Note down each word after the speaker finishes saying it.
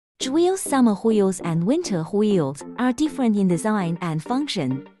Drill summer wheels and winter wheels are different in design and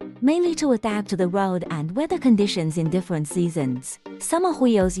function, mainly to adapt to the road and weather conditions in different seasons. Summer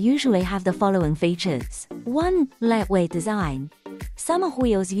wheels usually have the following features. 1. Lightweight design. Summer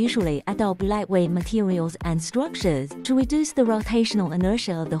wheels usually adopt lightweight materials and structures to reduce the rotational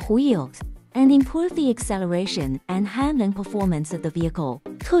inertia of the wheels and improve the acceleration and handling performance of the vehicle.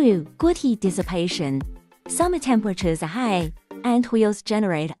 2. Good heat dissipation. Summer temperatures are high, and wheels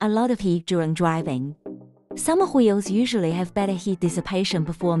generate a lot of heat during driving. Summer wheels usually have better heat dissipation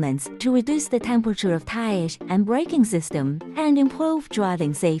performance to reduce the temperature of tires and braking system and improve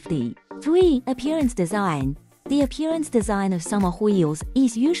driving safety. 3. Appearance design. The appearance design of summer wheels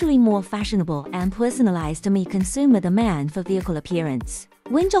is usually more fashionable and personalized to meet consumer demand for vehicle appearance.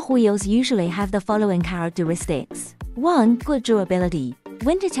 Winter wheels usually have the following characteristics. 1. Good durability.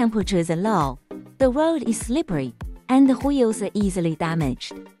 Winter temperatures are low, the road is slippery, and the wheels are easily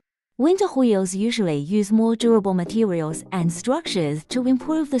damaged. Winter wheels usually use more durable materials and structures to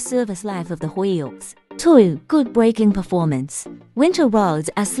improve the service life of the wheels. 2. Good braking performance. Winter roads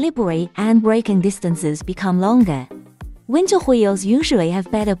are slippery and braking distances become longer. Winter wheels usually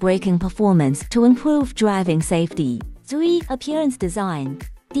have better braking performance to improve driving safety. 3. Appearance design.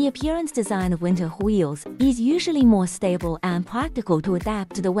 The appearance design of winter wheels is usually more stable and practical to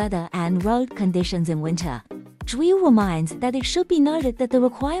adapt to the weather and road conditions in winter. Drill reminds that it should be noted that the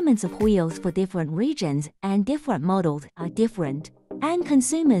requirements of wheels for different regions and different models are different, and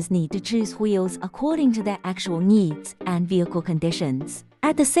consumers need to choose wheels according to their actual needs and vehicle conditions.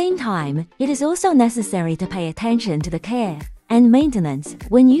 At the same time, it is also necessary to pay attention to the care and maintenance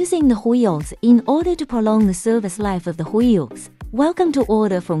when using the wheels in order to prolong the service life of the wheels. Welcome to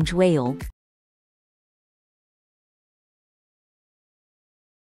Order from Drill.